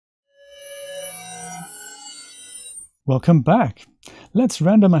Welcome back. Let's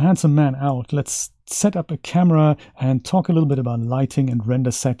render my handsome man out. Let's set up a camera and talk a little bit about lighting and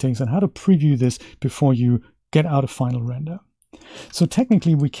render settings and how to preview this before you get out a final render. So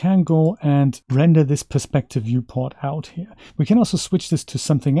technically we can go and render this perspective viewport out here. We can also switch this to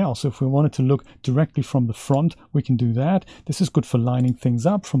something else. So if we wanted to look directly from the front, we can do that. This is good for lining things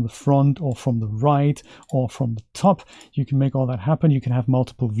up from the front or from the right or from the top. You can make all that happen. You can have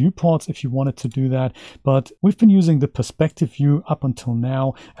multiple viewports if you wanted to do that. But we've been using the perspective view up until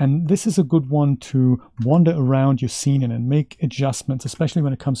now, and this is a good one to wander around your scene in and make adjustments, especially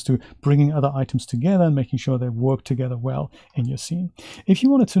when it comes to bringing other items together and making sure they work together well in your scene. If you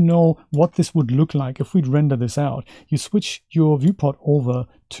wanted to know what this would look like if we'd render this out, you switch your viewport over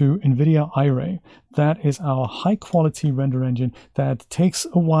to NVIDIA Iray. That is our high quality render engine that takes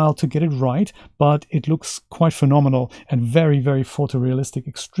a while to get it right, but it looks quite phenomenal and very, very photorealistic,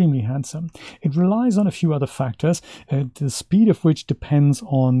 extremely handsome. It relies on a few other factors, the speed of which depends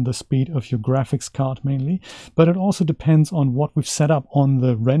on the speed of your graphics card mainly, but it also depends on what we've set up on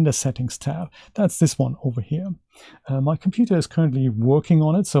the render settings tab. That's this one over here. My computer is currently working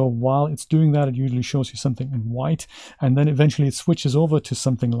on it, so while it's doing that, it usually shows you something in white, and then eventually it switches over to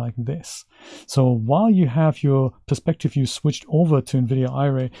something like this. So while you have your perspective view switched over to NVIDIA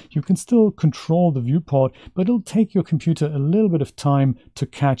Iray, you can still control the viewport, but it'll take your computer a little bit of time to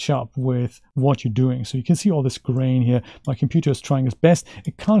catch up with what you're doing. So you can see all this grain here. My computer is trying its best.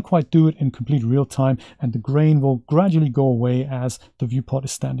 It can't quite do it in complete real time, and the grain will gradually go away as the viewport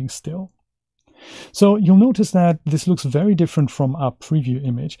is standing still. So you'll notice that this looks very different from our preview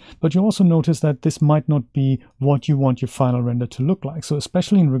image, but you'll also notice that this might not be what you want your final render to look like. So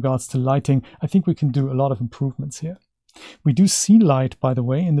especially in regards to lighting, I think we can do a lot of improvements here. We do see light, by the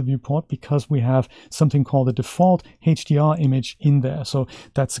way, in the viewport because we have something called the default HDR image in there. So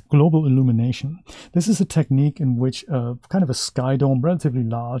that's global illumination. This is a technique in which kind of a sky dome, relatively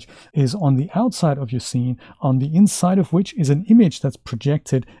large, is on the outside of your scene, on the inside of which is an image that's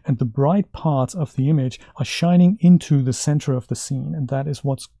projected, and the bright parts of the image are shining into the center of the scene, and that is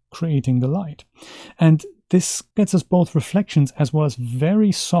what's creating the light. And this gets us both reflections as well as very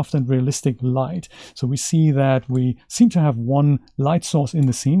soft and realistic light. So we see that we seem to have one light source in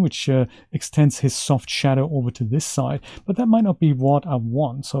the scene, which extends his soft shadow over to this side, but that might not be what I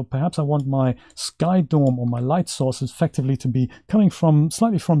want. So perhaps I want my sky dome or my light source effectively to be coming from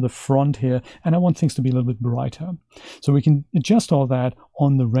slightly from the front here, and I want things to be a little bit brighter. So we can adjust all that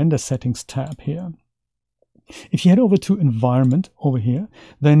on the render settings tab here. If you head over to environment over here,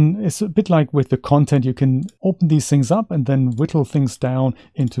 then it's a bit like with the content. You can open these things up and then whittle things down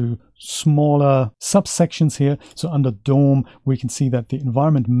into smaller subsections here. So under dome, we can see that the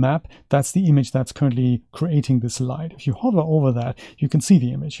environment map, that's the image that's currently creating this light. If you hover over that, you can see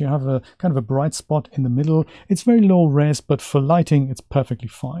the image. You have a kind of a bright spot in the middle. It's very low res, but for lighting, it's perfectly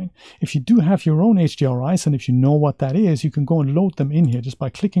fine. If you do have your own HDRIs, and if you know what that is, you can go and load them in here just by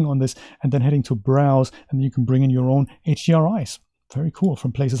clicking on this and then heading to browse, and then you can bring in your own HDRIs. Very cool,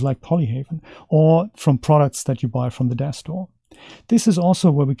 from places like Polyhaven or from products that you buy from the Daz store. This is also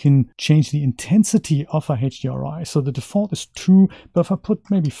where we can change the intensity of our HDRI. So the default is 2, but if I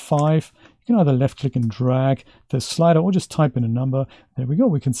put maybe 5, you can either left click and drag the slider or just type in a number. There we go.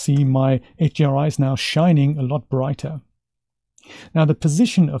 We can see my HDRI is now shining a lot brighter. Now the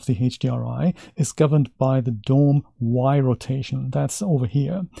position of the HDRI is governed by the dome Y rotation. That's over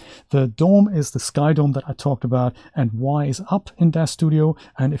here. The dome is the sky dome that I talked about, and Y is up in Daz Studio.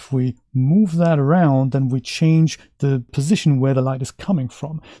 And if we move that around, then we change the position where the light is coming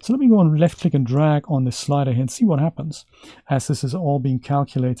from. So let me go and left click and drag on this slider here and see what happens. As this is all being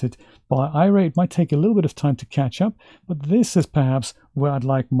calculated by Iray, it might take a little bit of time to catch up, but this is perhaps where I'd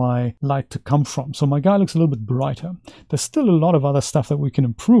like my light to come from. So my guy looks a little bit brighter. There's still a lot of other stuff that we can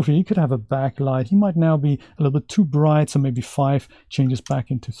improve here. You could have a backlight. He might now be a little bit too bright, so maybe 5 changes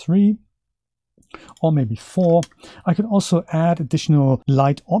back into 3. Or maybe 4. I could also add additional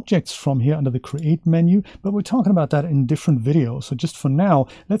light objects from here under the create menu, but we're talking about that in different videos. So just for now,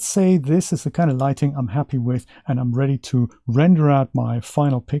 let's say this is the kind of lighting I'm happy with and I'm ready to render out my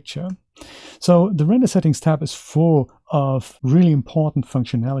final picture. So the render settings tab is full of really important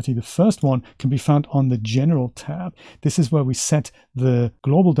functionality. The first one can be found on the general tab. This is where we set the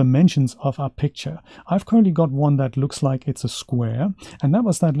global dimensions of our picture. I've currently got one that looks like it's a square, and that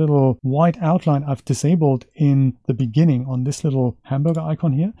was that little white outline I've disabled in the beginning on this little hamburger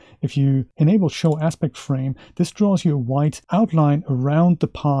icon here. If you enable show aspect frame, this draws you a white outline around the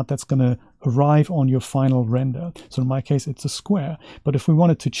part that's going to arrive on your final render. So in my case, it's a square. But if we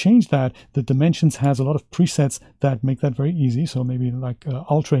wanted to change that, the dimensions has a lot of presets that make that very easy. So maybe like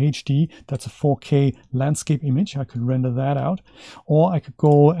Ultra HD, that's a 4K landscape image. I could render that out. Or I could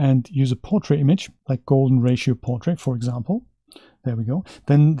go and use a portrait image, like golden ratio portrait, for example. There we go.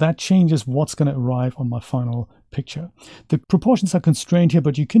 Then that changes what's going to arrive on my final picture. The proportions are constrained here,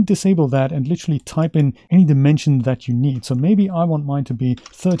 but you can disable that and literally type in any dimension that you need. So maybe I want mine to be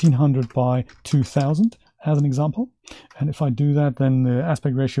 1300 by 2000 as an example. And if I do that, then the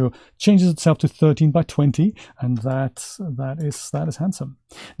aspect ratio changes itself to 13 by 20, and that is handsome.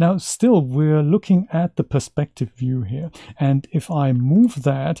 Now, still, we're looking at the perspective view here, and if I move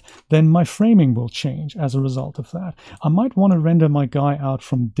that, then my framing will change as a result of that. I might want to render my guy out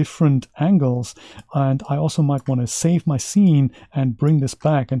from different angles, and I also might want to save my scene and bring this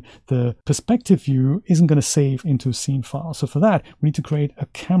back, and the perspective view isn't going to save into a scene file. So for that, we need to create a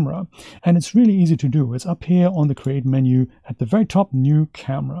camera, and it's really easy to do. It's up here on the Create menu at the very top, New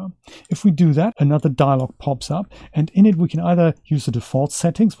Camera. If we do that, another dialog pops up, and in it we can either use the default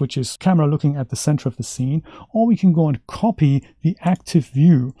settings, which is camera looking at the center of the scene, or we can go and copy the active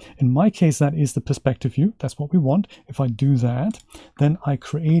view. In my case, that is the perspective view. That's what we want. If I do that, then I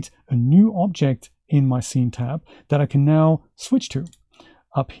create a new object in my scene tab that I can now switch to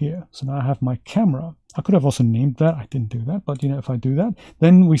up here. So now I have my camera. I could have also named that. I didn't do that, but if I do that,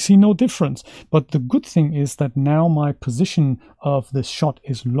 then we see no difference. But the good thing is that now my position of this shot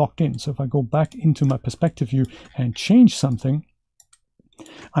is locked in. So if I go back into my perspective view and change something,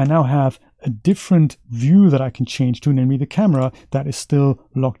 I now have a different view that I can change to, namely the camera that is still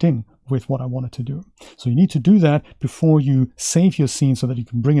locked in with what I wanted to do. So you need to do that before you save your scene so that you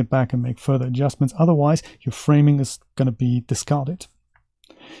can bring it back and make further adjustments. Otherwise, your framing is going to be discarded.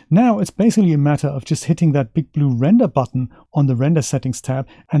 Now it's basically a matter of just hitting that big blue render button on the render settings tab,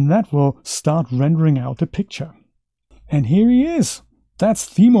 and that will start rendering out the picture. And here he is. That's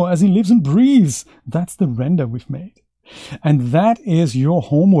Themo as he lives and breathes. That's the render we've made. And that is your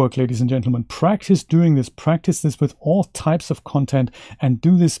homework, ladies and gentlemen. Practice doing this. Practice this with all types of content and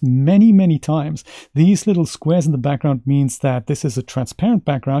do this many, many times. These little squares in the background means that this is a transparent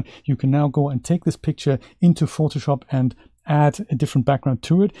background. You can now go and take this picture into Photoshop and add a different background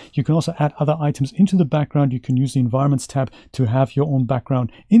to it. You can also add other items into the background. You can use the Environments tab to have your own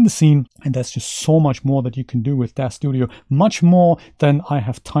background in the scene. And there's just so much more that you can do with Daz Studio, much more than I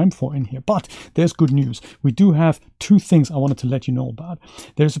have time for in here. But there's good news. We do have two things I wanted to let you know about.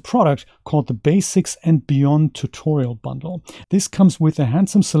 There's a product called the Basics and Beyond Tutorial Bundle. This comes with a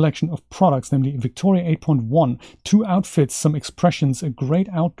handsome selection of products, namely Victoria 8.1, 2 outfits, some expressions, a great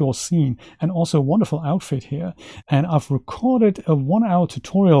outdoor scene, and also a wonderful outfit here. And I've recorded a 1-hour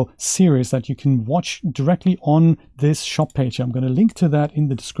tutorial series that you can watch directly on this shop page. I'm going to link to that in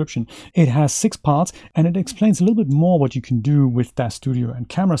the description. It has 6 parts and it explains a little bit more what you can do with Daz Studio and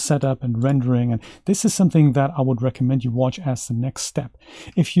camera setup and rendering. And this is something that I would recommend you watch as the next step.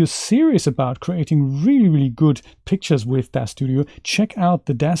 If you're serious about creating really, really good pictures with Daz Studio, check out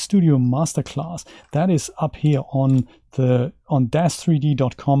the Daz Studio Masterclass. That is up here on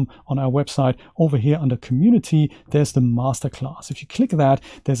daz3d.com on our website. Over here under community, there's the masterclass. If you click that,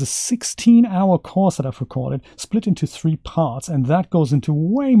 there's a 16-hour course that I've recorded split into 3 parts, and that goes into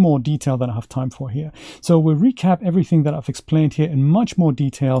way more detail than I have time for here. So we'll recap everything that I've explained here in much more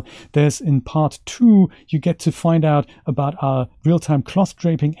detail. There's in part 2, you get to find out about our real-time cloth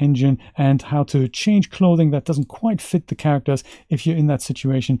draping engine and how to change clothing that doesn't quite fit the characters if you're in that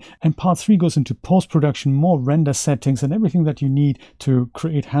situation. And part 3 goes into post-production, more render settings, and everything that you need to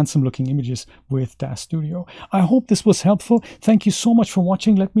create handsome looking images with Daz Studio. I hope this was helpful. Thank you so much for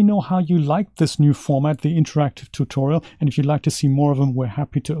watching. Let me know how you liked this new format, the interactive tutorial, and if you'd like to see more of them, we're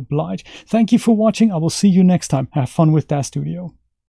happy to oblige. Thank you for watching. I will see you next time. Have fun with Daz Studio.